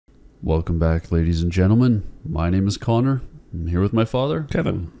Welcome back, ladies and gentlemen. My name is Connor. I'm here with my father,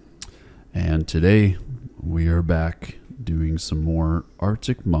 Kevin. And today we are back doing some more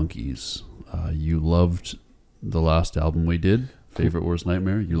Arctic Monkeys. You loved the last album we did, Favorite Worst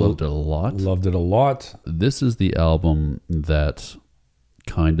Nightmare. You loved it a lot. Loved it a lot. This is the album that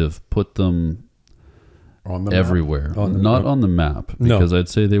kind of put them on the everywhere. Map. On the map, because I'd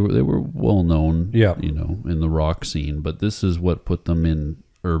say they were well known, yeah, in the rock scene, but this is what put them in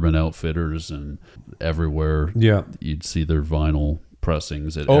Urban Outfitters and everywhere. Yeah, you'd see their vinyl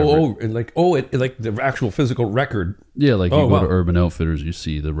pressings at like the actual physical record. Yeah, like you go to Urban Outfitters, you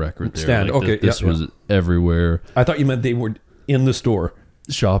see the record there. Stand. Like okay, this was everywhere. I thought you meant they were in the store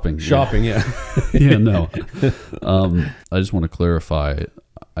shopping. Yeah. Yeah, no. I just want to clarify.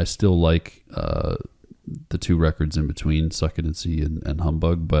 I still like the two records in between, Suck It and See and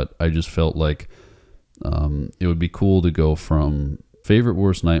Humbug, but I just felt like it would be cool to go from Favorite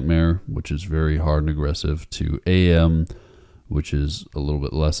Worst Nightmare, which is very hard and aggressive, to AM, which is a little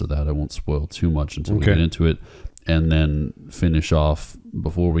bit less of that. I won't spoil too much until we get into it. And then finish off,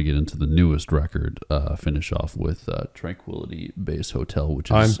 before we get into the newest record, finish off with Tranquility Base Hotel,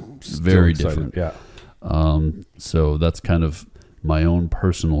 which is very different. Yeah. So that's kind of my own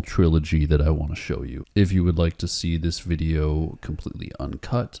personal trilogy that I want to show you. If you would like to see this video completely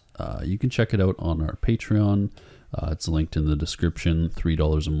uncut, you can check it out on our Patreon. It's linked in the description.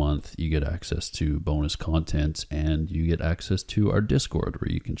 $3 a month. You get access to bonus content, and you get access to our Discord, where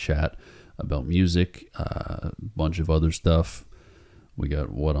you can chat about music, a bunch of other stuff. We got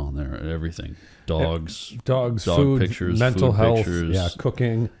what on there? Everything. Dog food, pictures, mental health, pictures.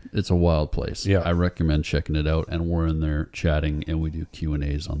 Cooking. It's a wild place. Yeah. I recommend checking it out, and we're in there chatting, and we do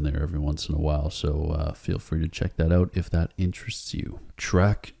Q&As on there every once in a while, so feel free to check that out if that interests you.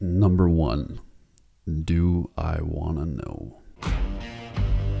 Track number 1, Do I Wanna Know?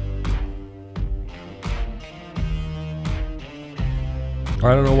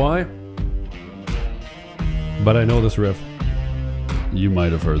 I don't know why, but I know this riff. You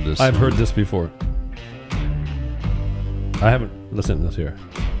might have heard this. I've heard this before. I haven't listened to this here.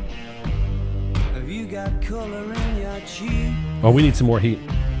 Have you got color in your cheek? Oh, we need some more heat.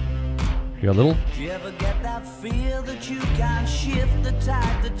 You got a little? Do you ever get that feel that you can't shift, the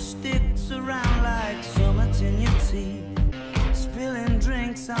type that sticks around like summits in your teeth? Spilling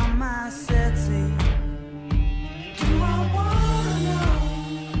drinks on my settee. Do I wanna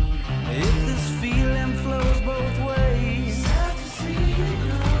know if this feeling flows both ways?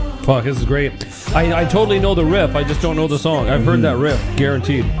 Fuck, this is great. I totally know the riff, I just don't know the song. I've heard that riff,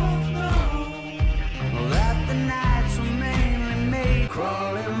 guaranteed.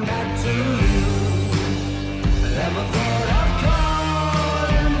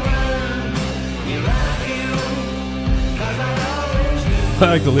 I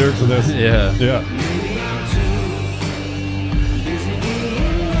like the lyrics of this. Yeah. Yeah.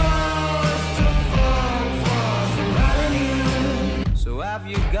 So have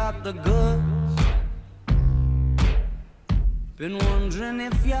you got the goods? Been wondering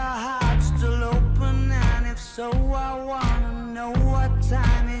if your heart's still open, and if so, I wanna know what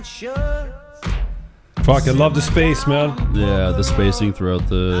time it should. Fuck, I love the space, man. Yeah, the spacing throughout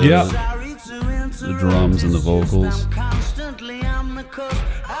the the drums and the vocals.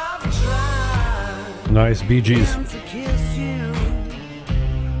 Nice Bee Gees.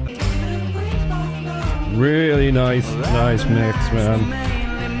 Really nice mix, man.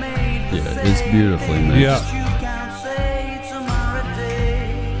 Yeah, it's beautifully mixed. Yeah.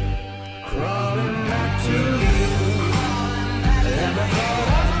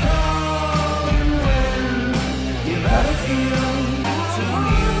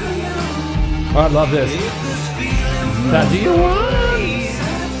 I love this. That do you want?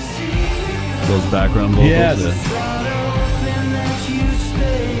 Those background vocals. Yes.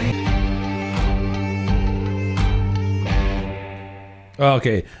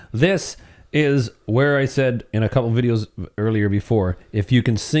 Okay, this is where I said in a couple videos earlier before, if you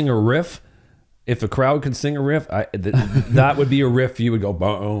can sing a riff, if a crowd could sing a riff, that would be a riff you would go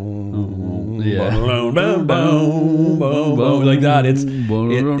boom, boom, boom, boom, boom, like that. It's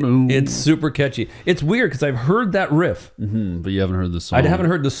super catchy. It's weird because I've heard that riff, but you haven't heard the song. I haven't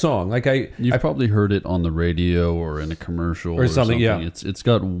heard the song. Like you've probably heard it on the radio or in a commercial or something. Yeah, it's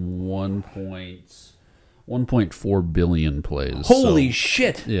got 1.4 billion plays. Holy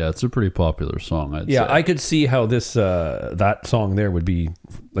shit! Yeah, it's a pretty popular song. I'd say. I could see how this that song there would be,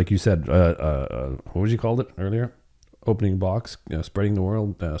 like you said. What was you called it earlier? Opening box, spreading the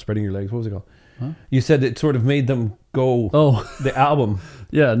world, spreading your legs. What was it called? Huh? You said it sort of made them go. Oh, the album.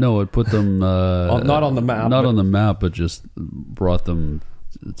 Yeah, no, it put them not on the map. Not on the map, but just brought them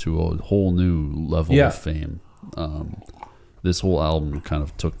to a whole new level Yeah. of fame. This whole album kind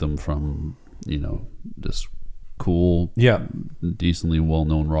of took them from, you know, this cool, Yeah. decently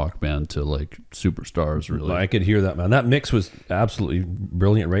well-known rock band to like superstars. Really, I could hear that, man. That mix was absolutely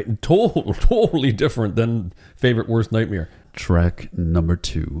brilliant, right? And totally different than Favorite Worst Nightmare. Track number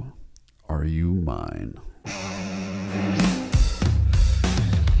 2, Are You Mine?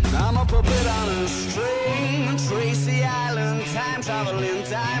 I'm a puppet on a string, Tracy Island, time traveling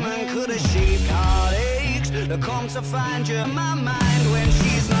diamond, could have shaped heartaches. To come to find you in my mind when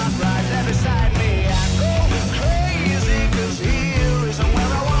she's not right there beside me. I go crazy, cause here isn't where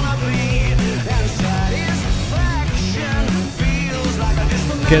I wanna be. And satisfaction feels like I just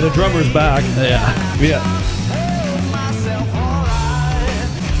remember. Okay, the drummer's back. Yeah. myself alright.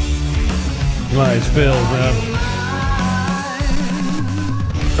 Nice fills, man.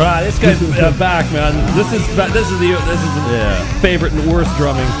 Right, this guy's back, man. This is the favorite and worst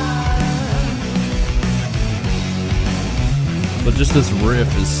drumming. But just this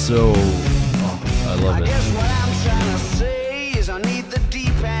riff is so, I love I it. guess what I'm trying to say is I need the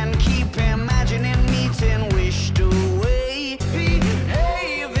deep end, keep imagining meeting wished away.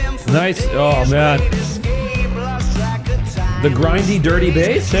 Nice. Oh, man. The grindy, dirty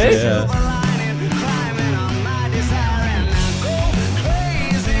bass, hey? Yeah.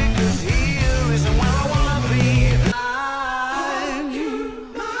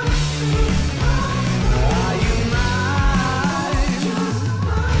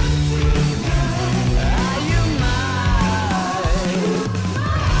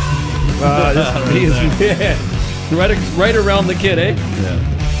 This is right around the kid, eh? Yeah.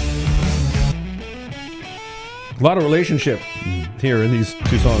 A lot of relationship here in these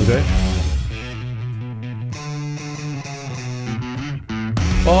two songs, eh?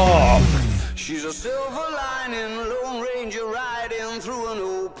 Oh, She's a silver lining, Lone Ranger riding through an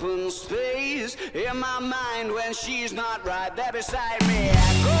open space. In my mind when she's not right there beside me,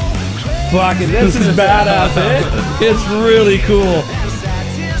 I go crazy. fuck it. This is badass, eh? It's really cool. And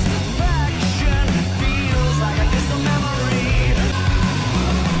satisfaction feels like a distant memory.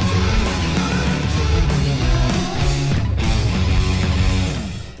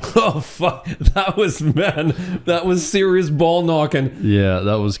 Oh, fuck. That was serious ball knocking. Yeah,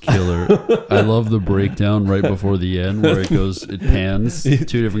 that was killer. I love the breakdown right before the end where it pans, 2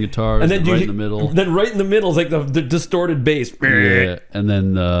 different guitars, And then right in the middle. Then right in the middle is like the distorted bass. Yeah, and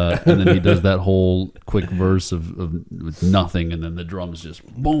then he does that whole quick verse of with nothing, and then the drums just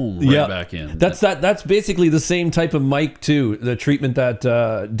boom right back in. That's basically the same type of mic too. The treatment that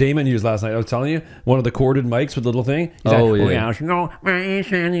Damon used last night. I was telling you, one of the corded mics with the little thing. He's Oh, like, yeah.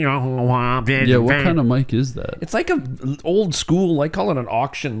 Yeah, what kind of mic is that? It's like an old school, I call it an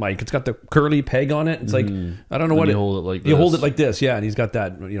auction mic. It's got the curly peg on it. It's like, I don't know what you hold it like You hold this. it like this, yeah. And he's got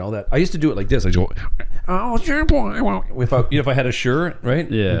that, that. I used to do it like this. I go, oh, sure, boy. If I had a shirt, right?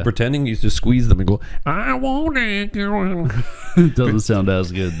 Yeah. And pretending, you used to squeeze them and go, I want it. It doesn't sound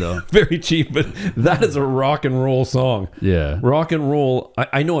as good though. Very cheap, but that is a rock and roll song. Yeah. Rock and roll.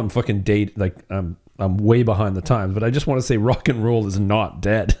 I know I'm fucking I'm way behind the times, but I just want to say rock and roll is not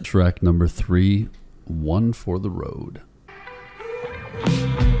dead. Track number 3, One for the Road.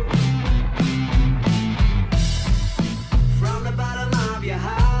 From the bottom of your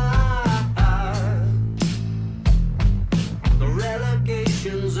heart, the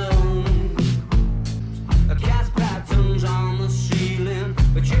relegation zone, a cat's patterns on the ceiling,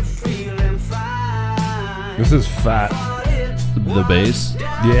 but you're feeling fine. This is fat. The bass.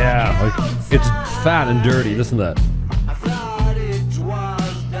 Yeah, like it's fat and dirty. Listen to that. I thought it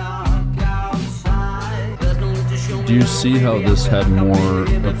was dark outside. There's no one to show Do you see how this had more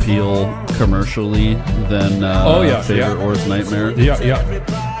appeal commercially than Favorite Worst Nightmare? Yeah.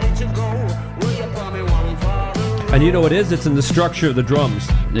 everybody to go. Will you buy me one for the And you know what it is? It's in the structure of the drums.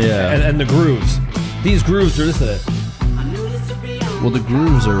 Yeah. And the grooves. These grooves are, listen to it. I knew this to be on. Well, the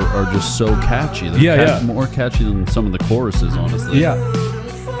grooves are just so catchy. They're Yeah. more catchy than some of the choruses, honestly. Yeah.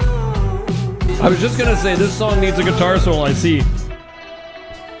 I was just gonna say this song needs a guitar solo. I see.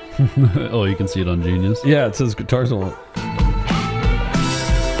 Oh, you can see it on Genius. Yeah, it says guitar solo.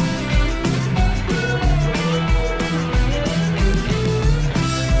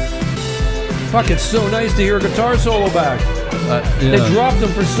 Fuck, it's so nice to hear a guitar solo back. Yeah. They dropped them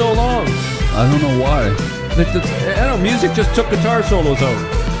for so long. I don't know why. I don't know, music just took guitar solos out.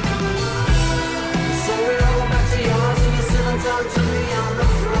 So we roll back to yours and you sit and talk to me on the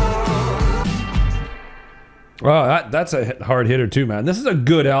floor. Wow, that's a hard hitter too, man. This is a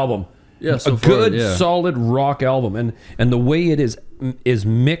good album. Yeah, so a far, good, yeah. solid rock album, and the way it is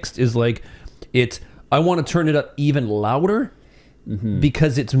mixed is like it's. I want to turn it up even louder,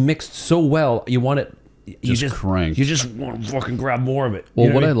 because it's mixed so well. You want it. You Just cranked. You just want to fucking grab more of it. Well, You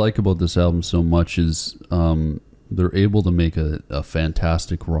know what I mean? like about this album so much is they're able to make a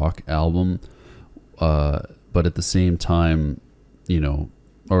fantastic rock album, but at the same time,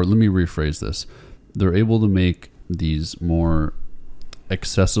 or let me rephrase this. They're able to make these more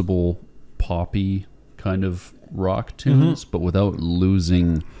accessible, poppy kind of rock tunes, but without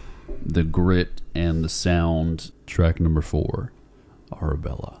losing the grit and the sound. Track number 4,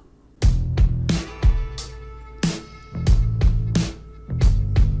 Arabella.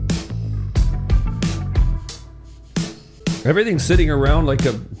 Everything's sitting around like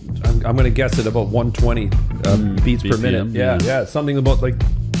I'm going to guess it about 120 beats per minute. BPM, Yeah, something about like.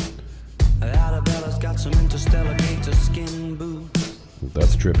 Arabella's got some interstellar gator skin boots.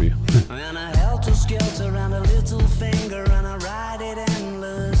 That's trippy. And a helter-skelter and a little finger, and I ride it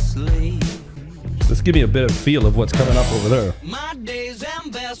endlessly. Let's give me a bit of feel of what's coming up over there. My days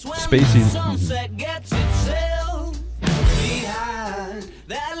end best when Spacey. the sunset gets itself behind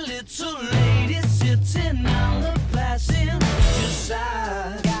that little lady sitting on the passenger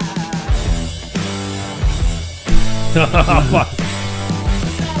side. Fuck.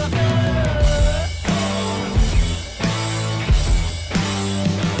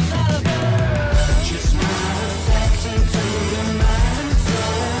 Just my attention to the mind and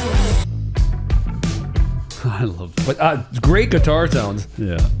soul. I love that. But great guitar sounds.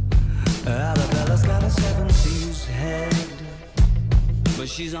 Yeah. Arabella's got a 70s head, but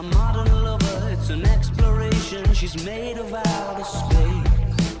she's a modern lover. It's an exploration. She's made of outer space.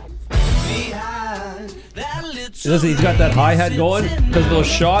 Behind that little Listen, he's got that hi-hat going. Because those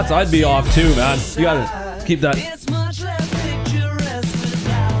shots, I'd be off too, man. You gotta keep that. It's much less picturesque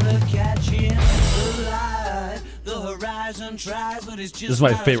without a catching the light. The horizon tries, but it's just This is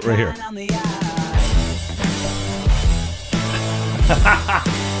my favorite right here. on the eye.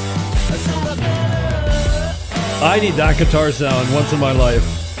 I need that guitar sound once in my life.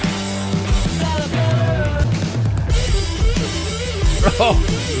 Oh,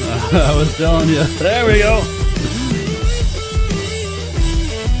 I was telling you. there we go.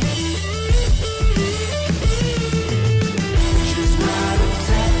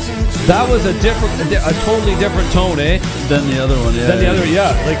 That was a totally different tone, eh? Then the other one, yeah. Than the other,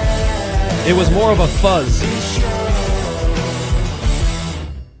 yeah. Like, it was more of a fuzz.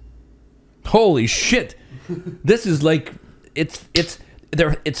 Holy shit! This is like, it's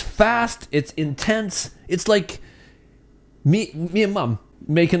fast, it's intense. It's like me and Mom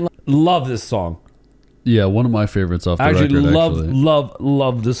making love this song. Yeah, one of my favorites off the Actually, record.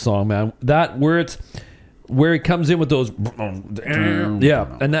 love this song, man. That where it comes in with those,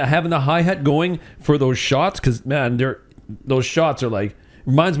 yeah, and that having the hi hat going for those shots, because man, those shots are like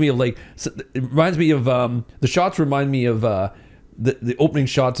reminds me of the shots remind me of the opening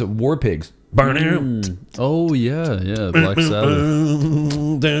shots of War Pigs. Oh yeah, Black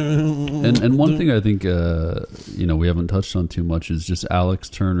Sabbath. And one thing I think we haven't touched on too much is just Alex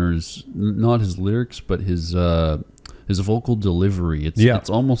Turner's, not his lyrics, but his vocal delivery. It's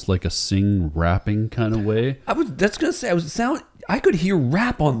almost like a sing rapping kind of way. I could hear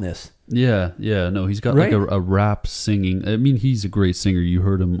rap on this. Yeah, no, he's got like a rap singing. I mean, he's a great singer. You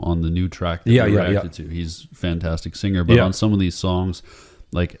heard him on the new track that we reacted to. He's a fantastic singer. But on some of these songs,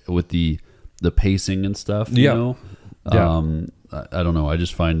 like with the pacing and stuff, I don't know. I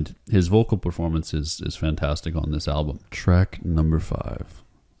just find his vocal performance is fantastic on this album. Track number 5,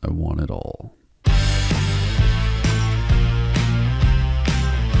 I Want It All.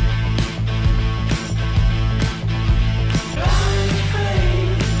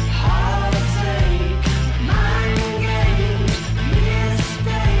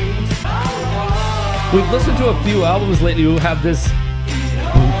 We've listened to a few albums lately who have this,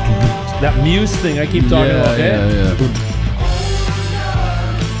 that Muse thing I keep talking about. Yeah.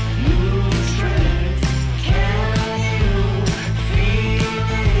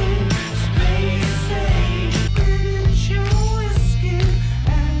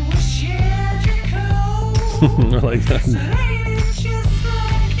 I like that.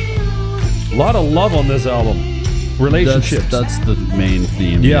 A lot of love on this album. Relationships. That's the main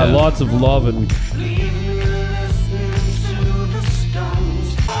theme. Yeah, lots of love and.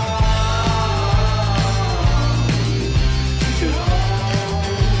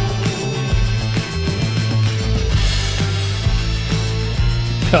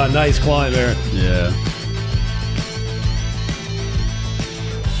 Nice climb there. Yeah.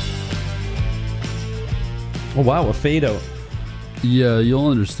 Oh wow, a fade out. Yeah, you'll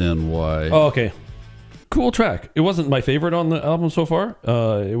understand why. Oh, okay. Cool track. It wasn't my favorite on the album so far.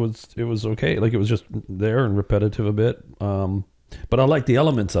 It was okay. Like, it was just there and repetitive a bit. But I like the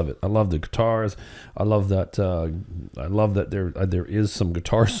elements of it. I love the guitars. I love that. There is some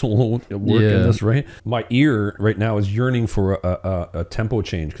guitar solo work in this. Right, my ear right now is yearning for a tempo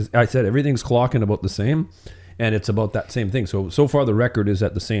change, because I said everything's clocking about the same, and it's about that same thing. So far the record is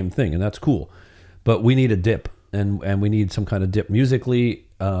at the same thing, and that's cool. But we need a dip, and we need some kind of dip musically,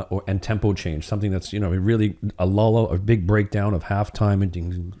 and tempo change. Something that's really a lull, a big breakdown of halftime and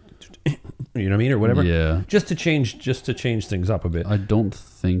ding. You know what I mean, or whatever. Yeah. Just to change things up a bit. I don't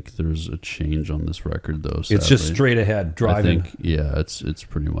think there's a change on this record though. Sadly. It's just straight ahead driving. I think, yeah, it's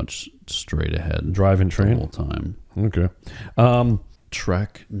pretty much straight ahead. Driving train the whole time. Okay.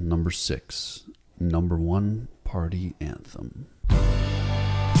 Track number 6, number 1, Party Anthem. So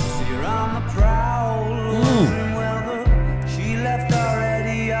you're on the prowl, wondering whether she left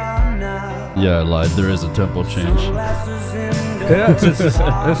already or not. Yeah, I lied. There is a tempo change. Sunglasses in the Yeah,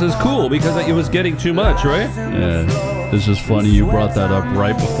 this is cool because it was getting too much, right? Yeah, it's just funny you brought that up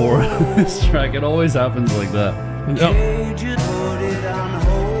right before this track. It always happens like that. cage, you put it on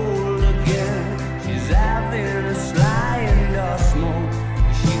hold again. She's having a sly and a smoke.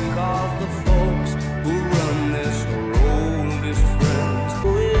 She calls the folks who run this, her oldest friends.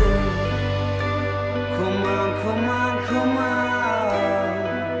 Well, come on, come on, come on.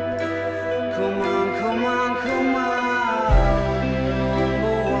 Come on, come on, come on.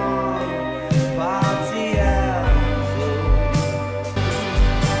 Number 1, Party Anthem.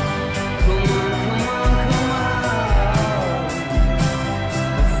 Come on, come on, come on.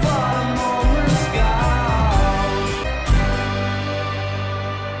 Before the moment's gone.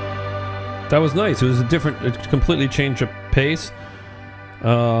 That was nice. It was it completely changed of pace.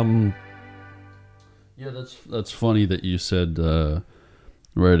 Yeah, that's funny that you said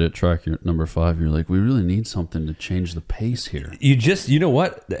right at track number 5. You're like, we really need something to change the pace here. You know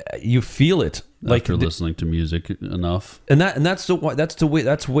what? You feel it. Like After listening to music enough. And that's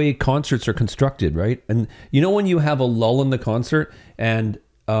the way concerts are constructed, right? And when you have a lull in the concert, and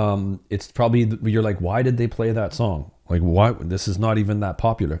it's probably you're like, why did they play that song? Like, why? This is not even that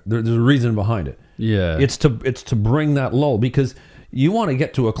popular. There's a reason behind it. Yeah, it's to bring that lull, because you want to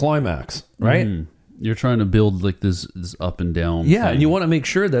get to a climax, right? Mm-hmm. You're trying to build like this up and down. Yeah, thing. and you want to make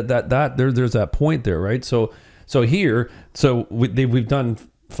sure that there's that point there, right? So we've done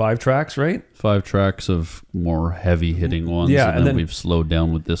 5 tracks, right? 5 tracks of more heavy hitting ones. Yeah, and then we've slowed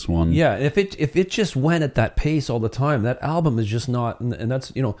down with this one. Yeah, if it just went at that pace all the time, that album is just not. And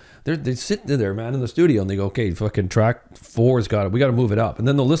that's they sit there, man, in the studio, and they go, okay, fucking track 4's got it. We got to move it up, and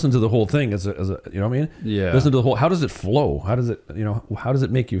then they'll listen to the whole thing as a you know what I mean? Yeah. Listen to the whole. How does it flow? How does it How does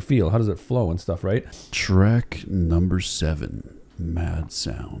it make you feel? How does it flow and stuff, right? Track number 7, Mad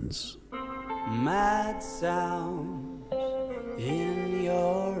Sounds. Mad sounds in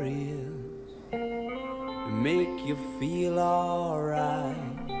your ears make you feel alright.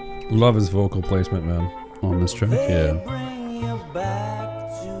 Love his vocal placement, man. On this track, They yeah. bring you back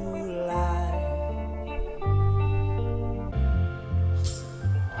to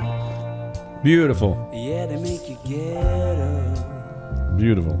life. Beautiful. Yeah, they make you get up.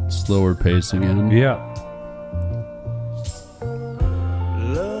 Beautiful. Slower pace again. Yeah.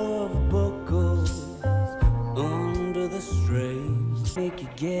 Love buckles under the strain. Make you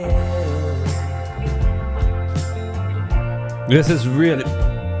get up. This is really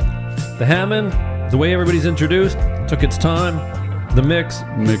the Hammond, the way everybody's introduced, took its time. The mix,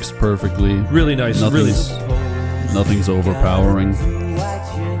 Mixed perfectly. really nice. Nothing's overpowering. Do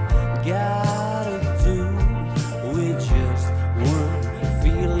what you gotta do. We just weren't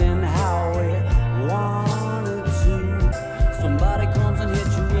feeling how we wanted to. Somebody comes and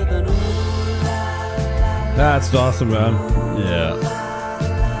hits you with an ooh la la. That's awesome, man. Yeah.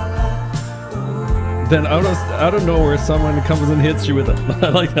 Then out of nowhere, someone comes and hits you with it. I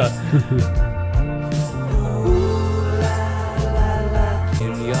like that.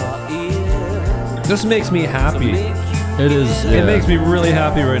 In your ear. This makes me happy. It is. It Yeah. makes me really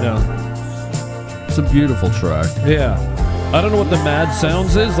happy right now. It's a beautiful track. Yeah. I don't know what the Mad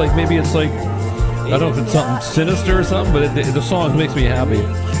Sounds is. Like, maybe it's like, I don't know if it's something sinister or something, but the song makes me happy.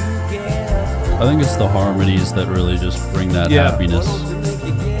 I think it's the harmonies that really just bring that Yeah. happiness.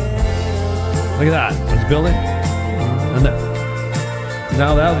 Look at that. It's building. And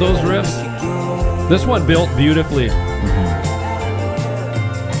now those riffs. This one built beautifully.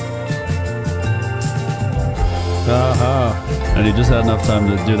 And he just had enough time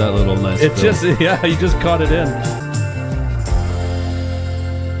to do that little nice It fill. just, yeah, you just caught it in.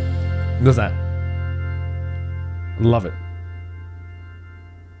 What's that? Love it.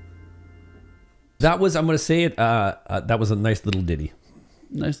 That was, I'm going to say it, that was a nice little ditty.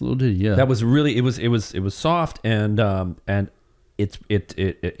 Nice little ditty, yeah. That was really, it was soft and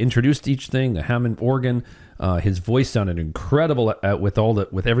it introduced each thing, the Hammond organ. His voice sounded incredible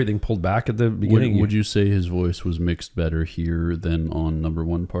with everything pulled back at the beginning. Would you say his voice was mixed better here than on number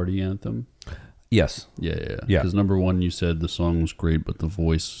 1 Party Anthem? Yes. Yeah. Because number 1, you said the song was great, but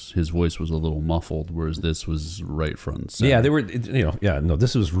his voice was a little muffled, whereas this was right front and center. Yeah, they were.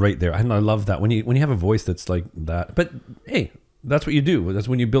 This was right there, and I love that when you have a voice that's like that. But hey, that's what you do. That's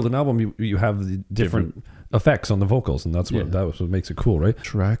when you build an album. You have the different effects on the vocals, and that's what makes it cool, right?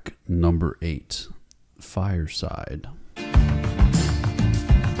 Track number 8, Fireside.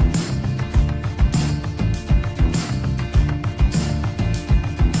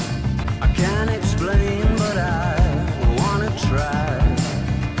 Can't explain, but I wanna try.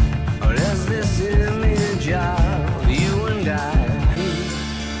 Or is this image of you and I?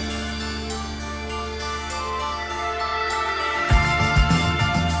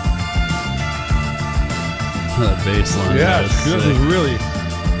 That bass line. Yeah, this is really.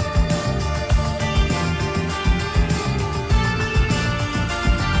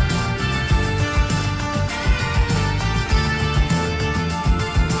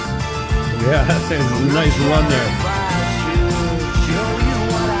 Yeah, that's a nice run there.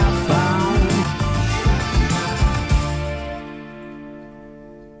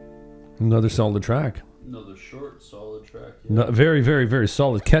 Another solid track. Another short, solid track. No, very, very, very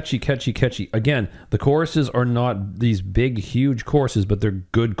solid. Catchy. Again, the choruses are not these big, huge choruses, but they're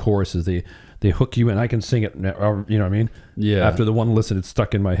good choruses. They hook you in. I can sing it, you know what I mean? Yeah. After the one listen, it's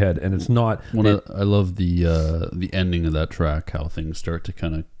stuck in my head, and it's not. I love the ending of that track, how things start to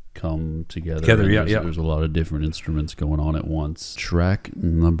kind of come together. There's a lot of different instruments going on at once. Track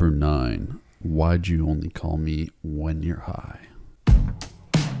number 9, Why'd You Only Call Me When You're High?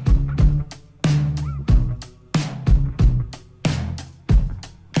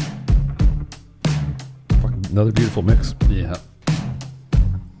 Another beautiful mix. Yeah.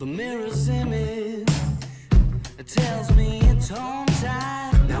 The mirror's image, it tells me it's home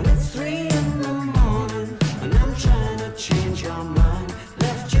time. Now it's 3 in the morning, and I'm trying to change your mind.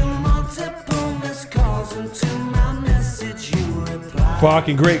 Left you multiple missed calls into my message you replied.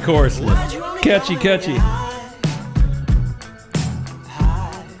 Fucking great chorus. Catchy.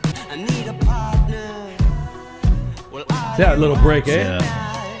 I need a partner. Well, That little break, eh? Yeah.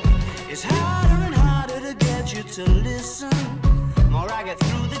 it's harder and harder to get you to listen. More I get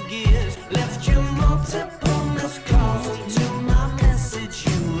through the gears. Left you multiple missed calls into my message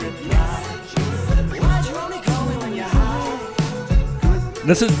you replied. Why'd you only call me when you're high?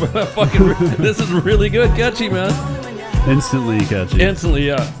 This is this is really good, catchy, man. Instantly catchy. Instantly,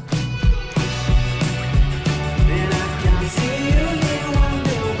 yeah. And I can't see you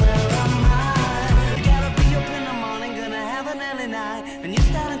wonder where am I? You gotta be up in the morning, gonna have an early night, and you're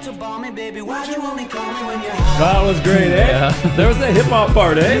starting to bore me, baby. Why'd you only call me when you're high? That was great, eh? Yeah. There was the hip hop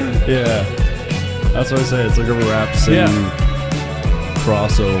part, eh? Yeah. That's what I say. It's like a rap sing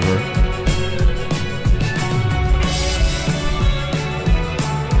crossover.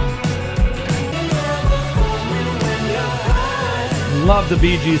 Love the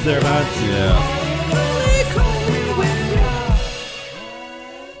Bee Gees there, man. Yeah.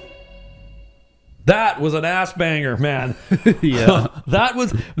 That was an ass banger, man. Yeah. That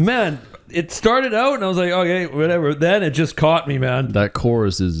was, man, it started out and I was like, okay, whatever. Then it just caught me, man. That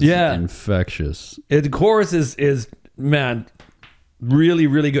chorus is infectious. The chorus is, man, really,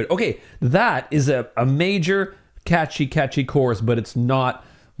 really good. Okay, that is a major catchy chorus, but it's not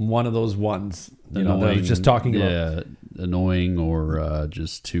one of those ones, that I was just talking about. Yeah, annoying or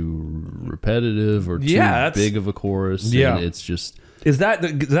just too repetitive or too big of a chorus. Yeah. And it's just... Is that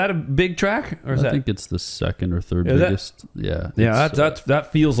a big track? Or is I think it's the second or third biggest. Yeah. Yeah,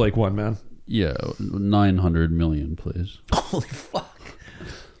 that feels like one, man. Yeah, 900 million plays. Holy fuck.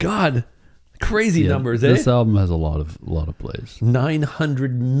 God. Crazy numbers, eh? This album has a lot of plays.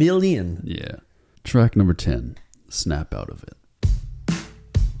 900 million. Yeah. Track number 10, Snap Out of It.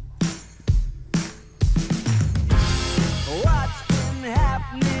 What's been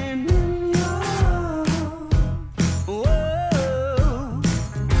happening in your world?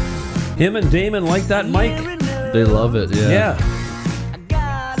 Him and Damon like that mic. They love it, yeah. Yeah. I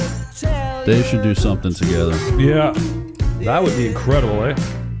gotta tell They should do something together. Yeah. That would be incredible, eh?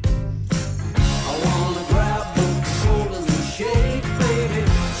 I wanna grab both shoulders and shake, baby.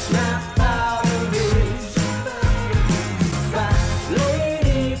 Snap out of it. Fat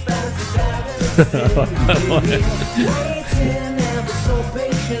lady, fancy savage. Waiting ever so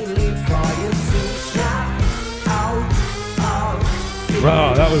patiently for you to snap out of it.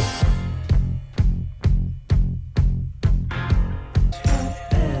 Wow, that was...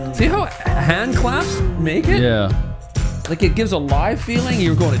 See how hand claps make it? Yeah. like it gives a live feeling.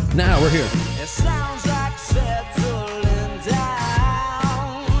 You're going, now we're here. It sounds like settling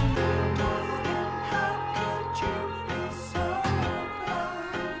down. How could you be so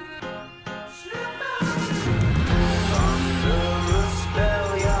under a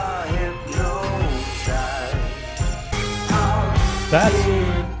spell, you're hypnotized.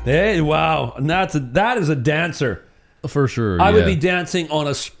 Hey, wow. And that is a dancer. For sure. I would be dancing on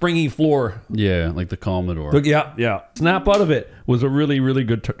a springy floor. Yeah, like the Commodore. But yeah. Snap Out of It was a really, really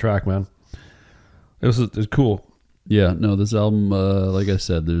good track, man. It was cool. Yeah, no, this album, like I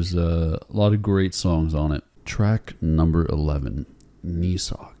said, there's a lot of great songs on it. Track number 11, Knee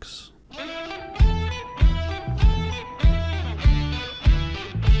Socks.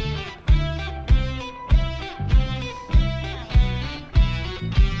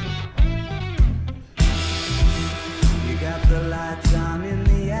 The lights on in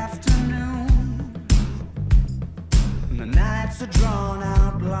the afternoon, and the nights are drawn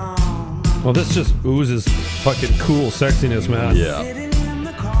out long. Well, this just oozes fucking cool sexiness, man. Yeah. Sitting in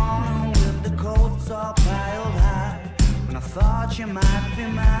the corner with the coats all piled high, and I thought you might be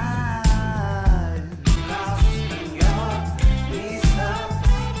mine. Crossing your knees up.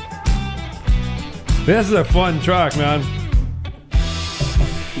 This is a fun track, man.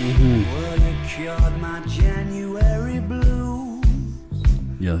 Well, it cured my January blues.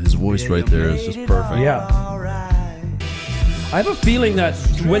 Yeah, his voice right there is just perfect. Yeah. I have a feeling that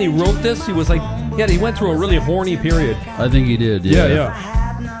when he wrote this, he was like, yeah, he went through a really horny period. I think he did, yeah. Yeah.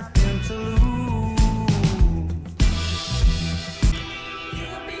 Had nothing to lose. You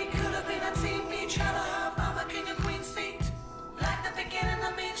and me could have been a team, each other half of a king and queen seat. Like the beginning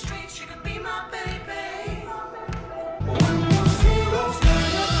of Main Street, you could be my baby. When the zeros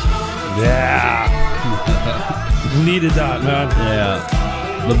turn up. Yeah. Needed that, man. Yeah.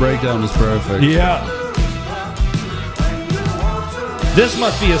 The breakdown is perfect. Yeah. This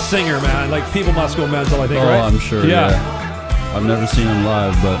must be a singer, man. Like, people must go mental, I think, Oh, right? I'm sure, yeah. I've never seen him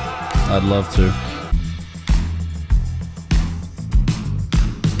live, but I'd love to.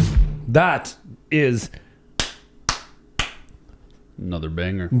 That is Another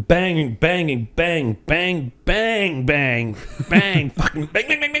banger. banging, banging, bang, bang, bang, bang, bang, fucking bang,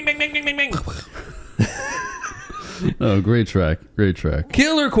 bang, bang, bang, bang, bang, bang, bang. Oh, great track. Great track.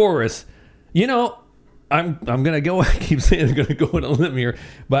 Killer chorus. You know, I'm gonna go. I keep saying I'm gonna go on a limb here,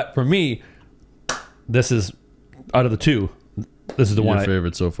 but for me, this is out of the two. This is the Your one.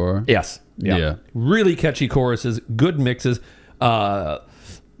 favorite so far? Yes. Yeah. Really catchy choruses, good mixes.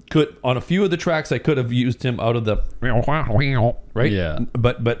 Could on a few of the tracks I could have used him out of the right. Yeah.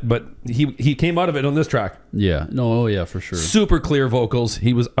 But he came out of it on this track. Yeah. No. Oh, yeah, for sure. Super clear vocals.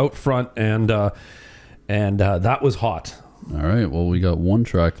 He was out front and that was hot. All right. Well, we got one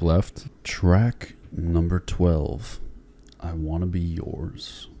track left. Track number 12. I Wanna Be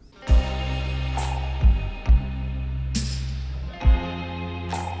Yours.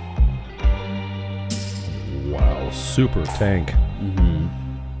 Wow, super tank. Mm-hmm.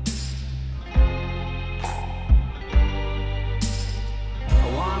 I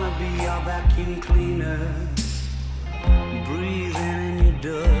wanna be your vacuum cleaner, breathing in your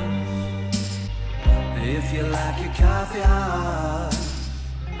dust. If you like your coffee hot,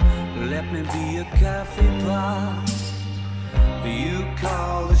 let me be your coffee pot. You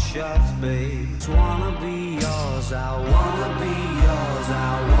call the shots, babe. Wanna be yours, I wanna be yours,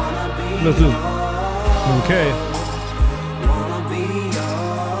 I wanna be This is yours. okay. Wanna be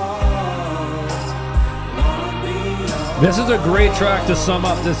yours, wanna be yours. This is a great track to sum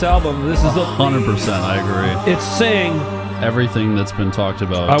up this album. This is 100%. I agree. it's saying Everything that's been talked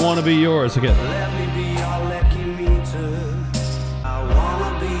about. I want to be yours again. Let me be your lucky meter. I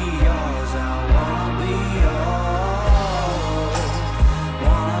wanna be yours, I wanna be yours,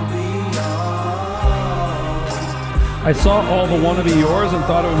 wanna be yours. I saw all the "Wanna Be Yours" and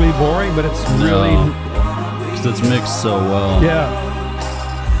thought it would be boring, but it's really No, 'cause it's mixed so well. yeah.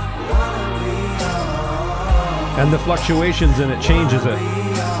 And the fluctuations in it changes it.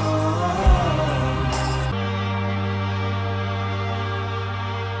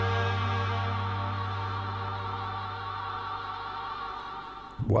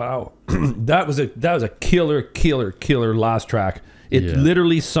 Wow, that was a killer last track. It Yeah.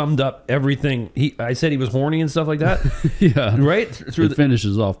 literally summed up everything. I said he was horny and stuff like that, Yeah. right? It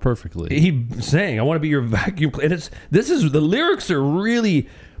finishes off perfectly. He saying, "I want to be your vacuum," and the lyrics are really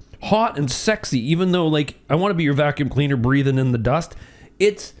hot and sexy. Even though, like, I want to be your vacuum cleaner, breathing in the dust.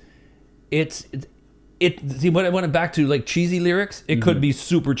 See, when I went back to like cheesy lyrics, it could be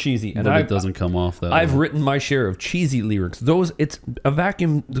super cheesy, and but it doesn't come off that I've way. written my share of cheesy lyrics. A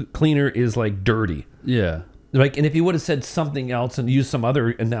vacuum cleaner is like dirty. Yeah. Like, and if he would have said something else and used some other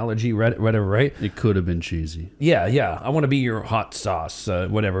analogy, whatever, right? It could have been cheesy. Yeah. I want to be your hot sauce,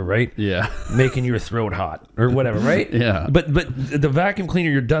 whatever, right? Yeah. Making your throat hot or whatever, right? Yeah. But the vacuum cleaner,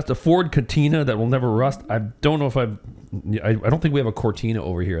 your dust, a Ford Cortina that will never rust. I don't know if I don't think we have a Cortina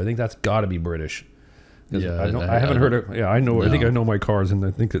over here. I think that's got to be British. Yeah, I haven't heard it. Yeah, I know. No. I think I know my cars, and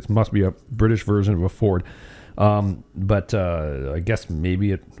I think it must be a British version of a Ford. But I guess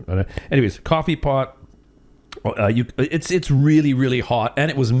maybe it. Anyways, coffee pot. It's really, really hot,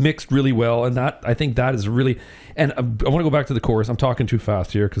 and it was mixed really well, and that I think that is really. And I want to go back to the chorus. I'm talking too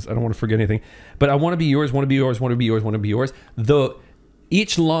fast here because I don't want to forget anything. But I want to be yours, want to be yours, want to be yours, want to be yours.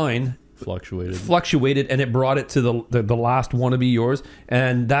 Each line fluctuated, and it brought it to the last "want to be yours,"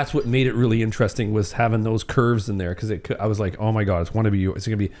 and that's what made it really interesting, was having those curves in there, because I was like, oh my god, it's "want to be yours." It's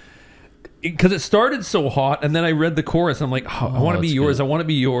gonna be. Because it started so hot, and then I read the chorus, and I'm like, I want to be yours, I want to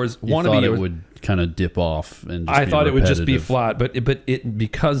be yours, want to be yours. It would kind of dip off, and I thought it would just be flat, but it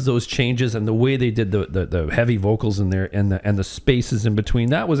because those changes and the way they did the heavy vocals in there, and the spaces in between,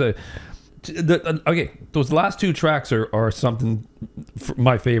 that was okay. Those last two tracks are something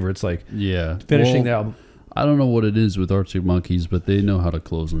my favorites. Like finishing the album. I don't know what it is with Arctic Monkeys, but they know how to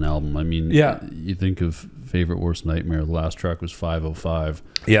close an album. I mean, you think of Favorite Worst Nightmare. The last track was 505.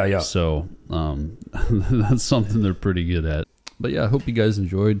 Yeah. So that's something they're pretty good at. But yeah, I hope you guys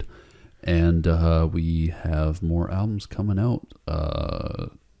enjoyed. And we have more albums coming out.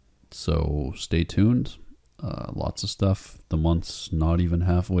 So stay tuned. Lots of stuff. The month's not even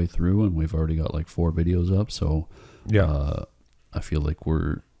halfway through, and we've already got like 4 videos up. So I feel like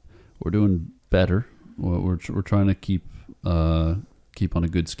we're doing better. We're trying to keep on a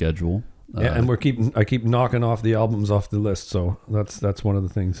good schedule. And I keep knocking off the albums off the list, so that's one of the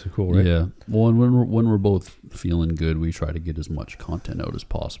things cool, right? Yeah. Well, and when we're both feeling good, we try to get as much content out as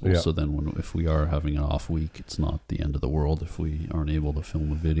possible. Yeah. So then if we are having an off week, it's not the end of the world if we aren't able to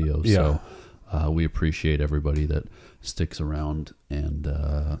film a video. Yeah. So we appreciate everybody that sticks around, and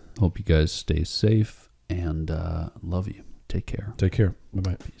hope you guys stay safe, and love you. Take care. Take care.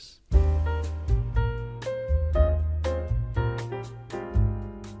 Bye-bye. Peace.